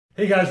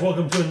Hey guys,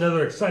 welcome to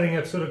another exciting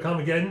episode of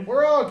Comicgeddon.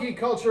 We're all geek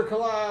culture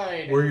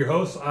collide. We're your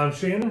hosts. I'm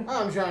Shannon.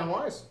 I'm John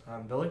Wise.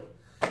 I'm Billy.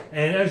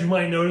 And as you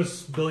might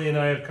notice, Billy and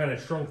I have kind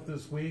of shrunk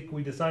this week.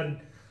 We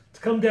decided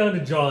to come down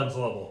to John's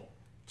level.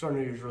 It's our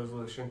New Year's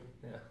resolution.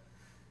 Yeah.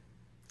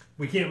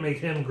 We can't make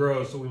him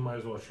grow, so we might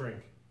as well shrink.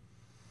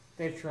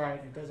 They've tried.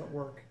 It doesn't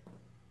work.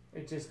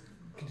 It just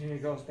continually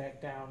goes back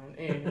down and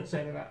in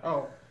instead of out.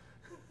 Oh.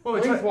 Well,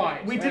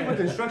 lengthwise. We did what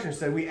the instructions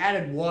said. We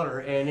added water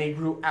and it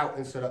grew out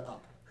instead of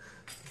up.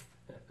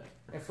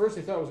 At first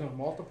they thought it was going to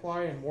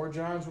multiply and more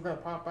Johns were going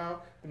to pop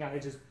out, but now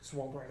it just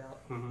swelled right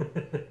out.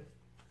 Mm-hmm.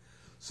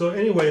 So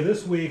anyway,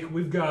 this week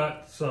we've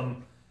got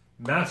some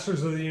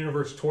Masters of the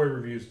Universe toy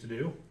reviews to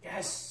do.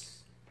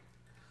 Yes!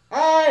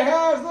 I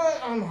have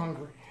the... I'm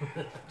hungry.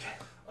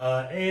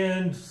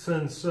 And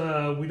since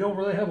we don't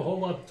really have a whole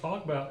lot to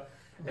talk about,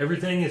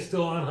 everything is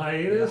still on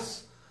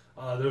hiatus.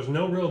 There's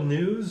no real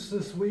news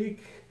this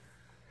week.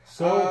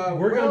 So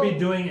we're going to be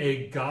doing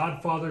a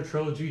Godfather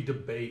Trilogy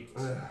debate.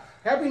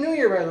 Happy New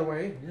Year, by the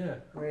way. Yeah.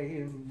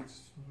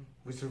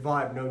 We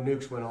survived. No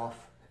nukes went off.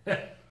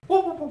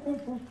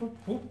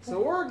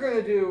 So we're going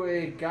to do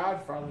a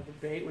Godfather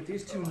debate with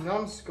these two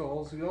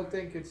numbskulls who don't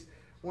think it's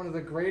one of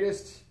the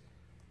greatest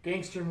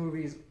gangster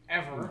movies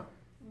ever.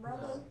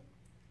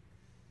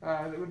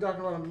 We're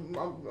talking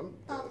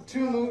about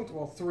two movies,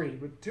 well, three,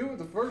 but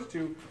the first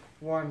two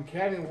won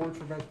Academy Awards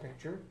for Best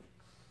Picture.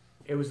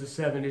 It was the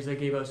 70s. They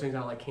gave us things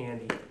out like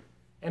candy.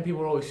 And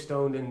people were always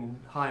stoned and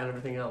high on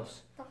everything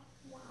else.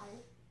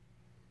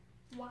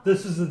 Why?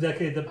 This is the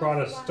decade that brought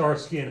us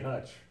Starsky and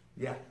Hutch.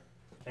 Yeah.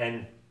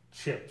 And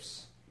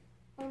Chips.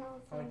 I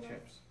like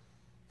chips.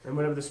 And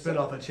whatever the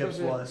spin-off of Chips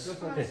was.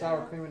 Just like the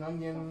sour cream and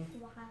onion.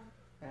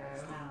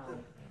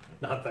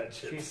 Not that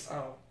Chips. Cheese.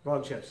 Oh,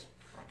 Wrong Chips.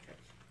 wrong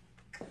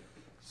chips.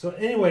 So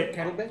anyway,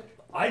 Kettle bit?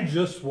 I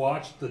just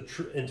watched the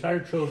entire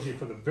trilogy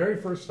for the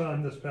very first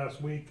time this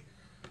past week.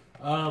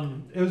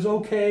 It was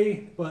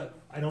okay, but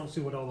I don't see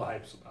what all the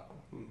hype's about.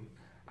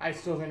 I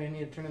still think they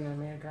need to turn in their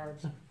man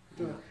cards.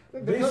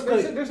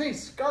 Basically- They're saying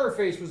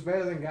Scarface was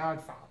better than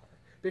Godfather.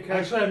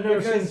 Because, Actually, I've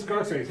never seen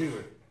Scarface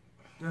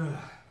either.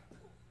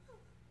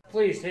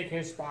 Please take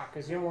his spot,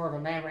 because you're more of a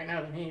man right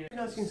now than he is. You've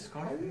not seen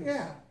Scarface?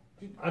 Yeah.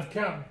 I've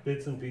counted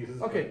bits and pieces.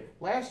 Okay,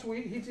 last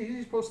week, he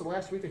just posted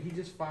last week that he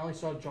just finally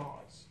saw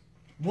Jaws.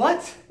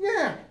 What?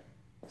 Yeah.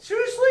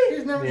 Seriously?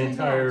 He's never The seen Jaws.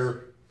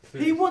 entire...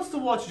 He wants to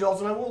watch Jaws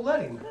and I won't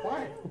let him.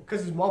 Why?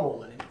 Because his mom won't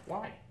let him.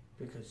 Why?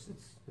 Because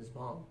it's his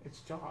mom. It's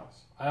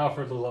Jaws. I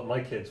offered to let my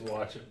kids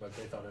watch it, but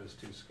they thought it was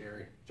too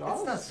scary.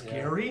 Jaws? That's not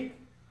scary.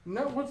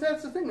 No,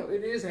 that's the thing though.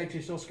 It is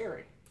actually still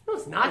scary. No,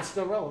 it's not. It's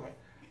still relevant.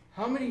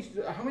 How many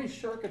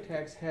shark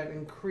attacks have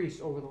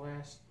increased over the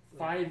last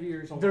 5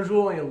 years? Alone? There's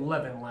only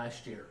 11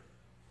 last year.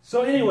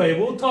 So anyway,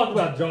 we'll talk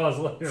about Jaws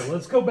later.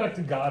 Let's go back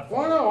to Godfather.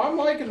 Well, no, I'm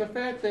liking the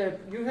fact that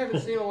you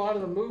haven't seen a lot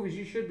of the movies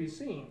you should be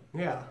seeing.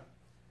 Yeah.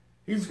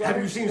 Have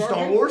you seen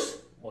Star Wars?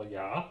 Well,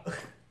 yeah.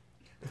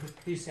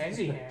 He says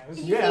he has.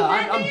 Yeah,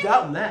 I'm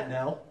doubting that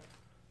now.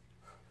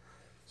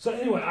 So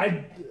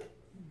anyway,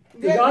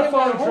 The Yeah,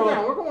 Godfather hold trilogy.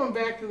 on, we're going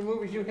back to the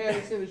movies you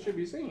haven't seen that should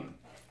be seen.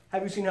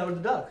 Have you seen Howard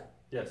the Duck?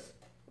 Yes.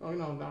 Oh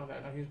no,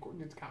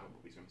 it's comic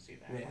movies. You haven't seen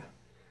that.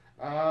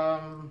 Yeah.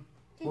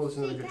 Did What was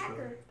you another see good show?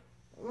 Decatur?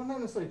 Well, not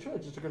necessarily a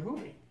trilogy, just a good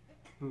movie.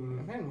 A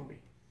man movie.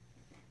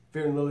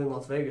 Fear and Loathing in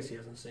Las Vegas he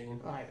hasn't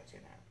seen. Oh, I haven't seen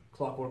that.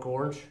 Clockwork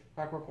Orange.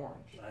 Clockwork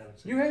Orange. I haven't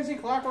seen You haven't seen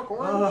Clockwork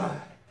Orange?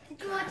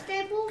 Did you watch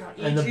Deadpool? God,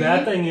 And the E.T.?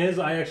 bad thing is,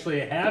 I actually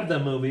have the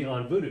movie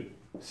on Vudu.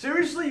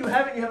 Seriously, you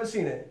haven't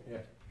seen it? Yeah.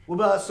 What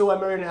about So I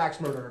Married an Axe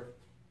Murderer?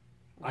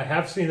 I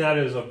have seen that.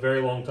 It was a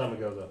very long time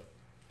ago, though.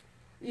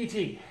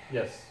 E.T.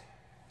 Yes.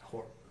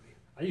 Horror movie.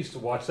 I used to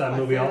watch that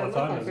movie all the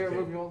time. My as a favorite kid.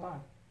 movie all the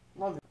time.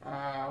 Love it.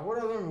 What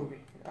other movie?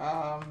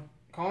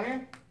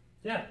 Conan?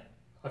 Yeah,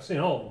 I've seen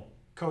all of them.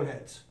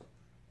 Coneheads.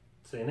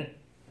 Seen it?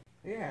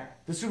 Yeah.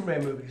 The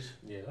Superman movies.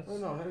 Yes. Oh,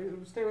 no,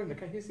 stay with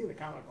him. He's seen the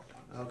comic book.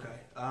 Okay.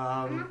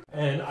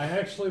 And I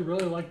actually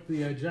really like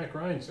the Jack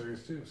Ryan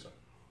series too. So.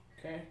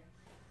 Okay.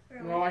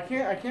 No, I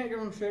can't give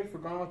him shit for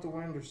Gone with the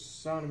Wind or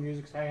Sound of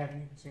Music. 'Cause I haven't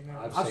even seen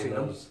those. I've seen seen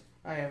them. those.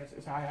 I haven't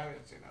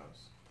seen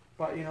those.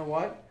 But you know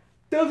what?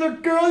 Those are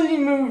girly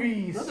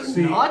movies. No, they're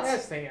See- not.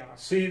 Yes, they are.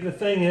 See, the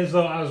thing is,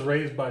 though, I was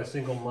raised by a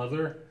single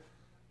mother,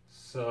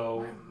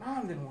 so My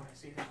mom didn't want to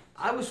see that.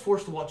 I was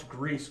forced to watch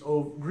Grease.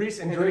 Oh, Grease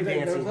and Hey, Dirty there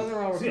was Dancing. nothing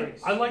wrong with see,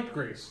 Grace. I liked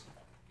Grease.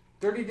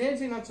 Dirty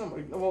Dancing, not so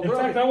much. Well, In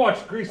fact, I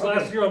watched Grease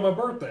last year on my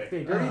birthday.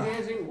 okay, Dirty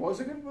Dancing was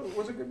a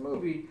good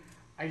movie.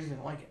 I just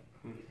didn't like it.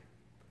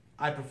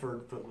 I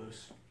preferred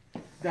Footloose.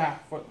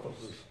 That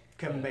Footloose.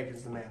 Kevin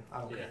Bacon's the man.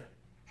 I don't Yeah. care.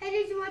 Hey,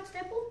 did you watch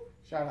Deadpool?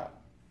 Shut up.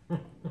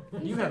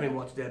 You haven't even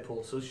watched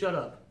Deadpool, so shut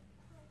up.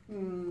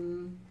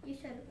 You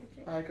said it was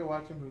it. I could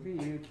watch a movie.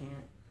 You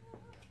can't.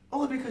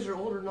 Only because you're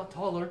older, not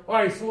taller. All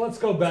right, so let's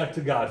go back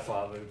to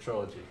Godfather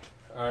trilogy.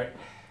 All right,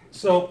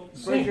 so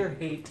Spread your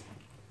hate.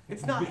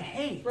 It's not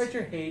hate. Spread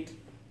your hate.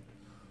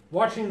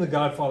 watching the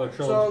Godfather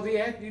So trilogy,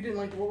 you didn't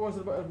like what was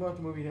it about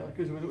the movie?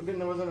 Because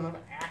there wasn't enough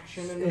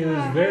action in it it.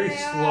 was very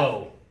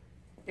slow.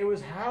 It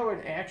was how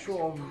an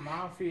actual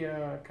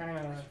mafia kind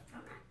of...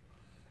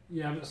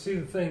 Yeah, but see,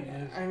 the thing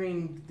is... I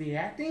mean, the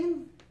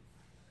acting?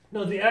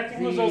 No, the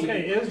acting was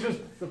okay. It was just...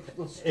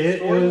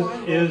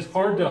 It was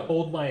hard to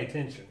hold my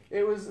attention.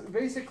 It was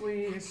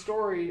basically his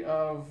story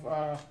of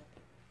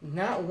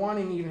not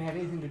wanting to even have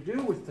anything to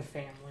do with the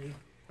family,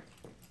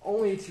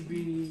 only to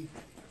be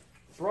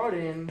brought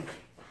in.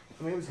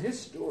 I mean, it was his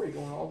story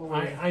going all the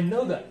way. I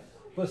know that.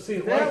 But see,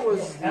 That like,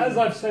 was- as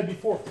I've said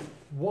before,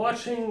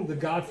 watching the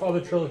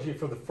Godfather Trilogy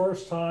for the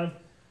first time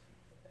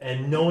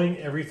and knowing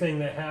everything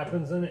that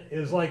happens in it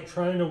is like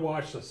trying to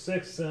watch The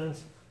Sixth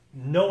Sense,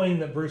 knowing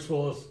that Bruce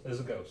Willis is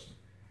a ghost.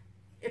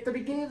 At the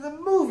beginning of the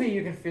movie,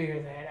 you can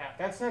figure that out.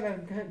 That's not a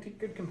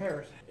good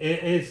comparison.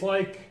 It's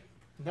like...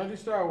 Don't do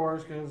Star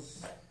Wars,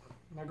 because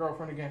my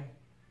girlfriend, again,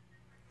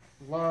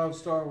 loves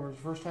Star Wars.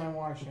 First time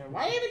watching it.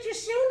 Why haven't you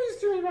seen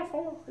these to me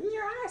before? These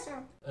are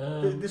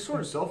awesome. This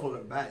sort of stuff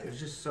wasn't bad. It was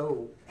just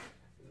so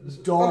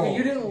dull. Okay,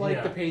 you didn't like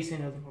Yeah. the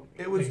pacing of the movie.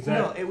 It was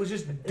Exactly. no. It was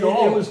just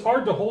dull. It was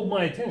hard to hold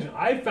my attention.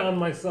 I found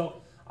myself...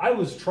 I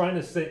was trying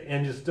to sit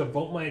and just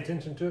devote my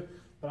attention to it,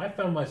 but I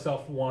found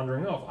myself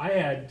wandering off.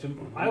 I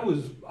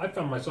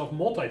found myself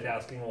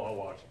multitasking while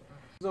watching.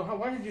 So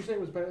why did you say it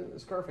was better?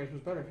 Scarface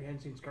was better if you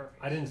hadn't seen Scarface?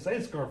 I didn't say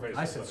Scarface.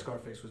 I was said better.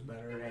 Scarface was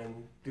better,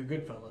 and The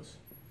Goodfellas.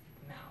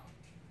 No.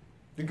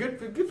 The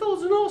Goodfellas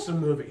is an awesome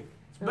movie.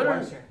 It's better.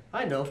 Why, sir?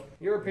 I know.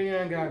 Your opinion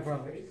on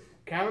Godfather.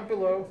 Comment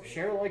below,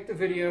 share, like the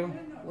video,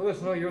 let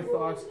us know your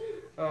thoughts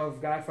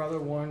of Godfather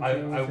 1, 2,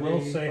 I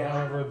will 3, say, 5.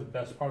 however, the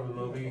best part of the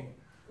movie,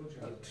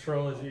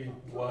 trilogy,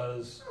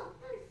 was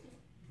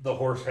the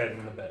horse head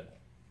in the bed.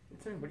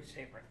 It's everybody's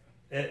favorite.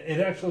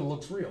 It actually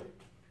looks real.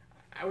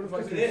 I would have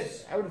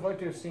liked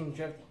to have seen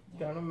Jeff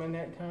Dunham in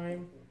that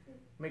time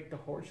make the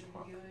horse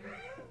talk.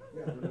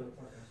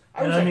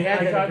 And I mean,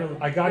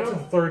 I got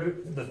to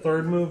the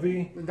third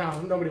movie,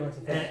 No, nobody likes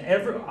the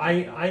and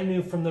I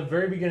knew from the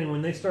very beginning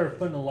when they started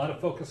putting a lot of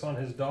focus on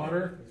his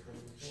daughter,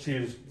 she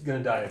was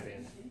gonna die at the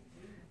end.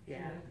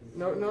 Yeah.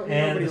 No, And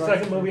nobody the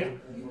likes second movie,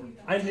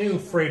 I knew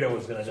Fredo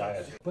was gonna die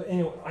at the end. But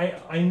anyway,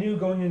 I knew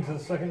going into the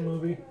second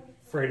movie,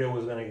 Fredo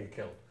was gonna get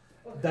killed.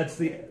 That's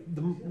the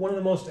one of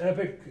the most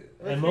epic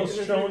and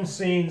most shown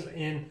scenes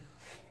in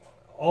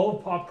all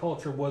of pop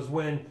culture was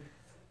when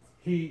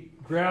he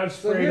grabs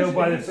Fredo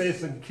by the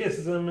face and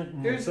kisses him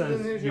and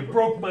says, "You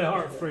broke my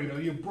heart,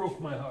 Fredo. You broke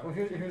my heart." Well,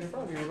 here's the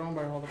problem. You're going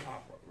by all the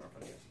pop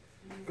references.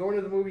 Going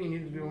to the movie, you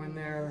need to go in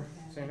there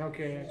saying,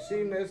 okay, I've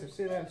seen this, I've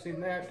seen that, I've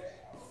seen that.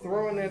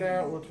 Throwing it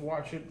out, let's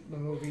watch it, the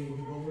movie.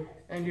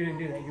 And you didn't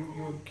do that.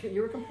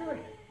 You were comparing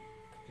it.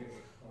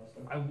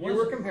 You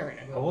were comparing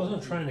it. I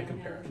wasn't trying to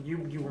compare it.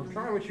 You were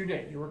trying what you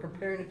did. You were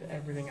comparing it to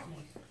everything else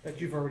that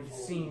you've already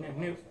seen and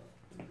knew.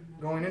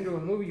 Going into a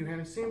movie you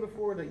haven't seen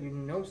before that you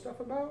know stuff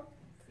about,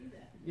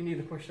 you need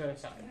to push that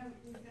aside.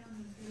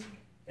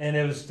 And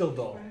it was still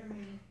dull.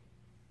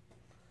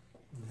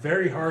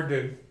 Very hard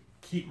to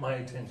keep my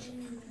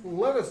attention.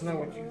 Let us know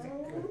what you think.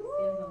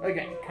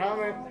 Again,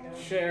 comment,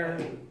 share,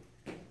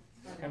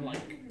 and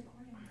like.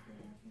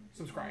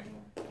 Subscribe.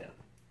 Yeah.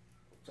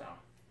 So,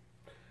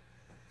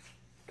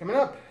 coming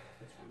up,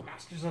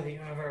 Masters of the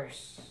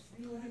Universe.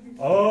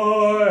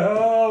 I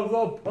have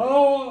the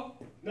power.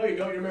 No, you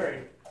don't. You're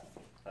married.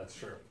 That's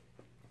true.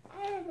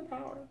 I have the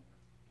power.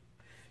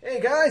 Hey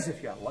guys,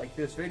 if you like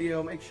this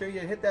video, make sure you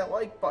hit that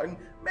like button,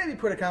 maybe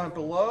put a comment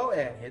below,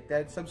 and hit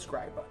that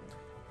subscribe button.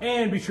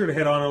 And be sure to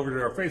head on over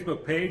to our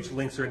Facebook page.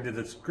 Links are in the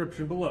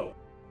description below.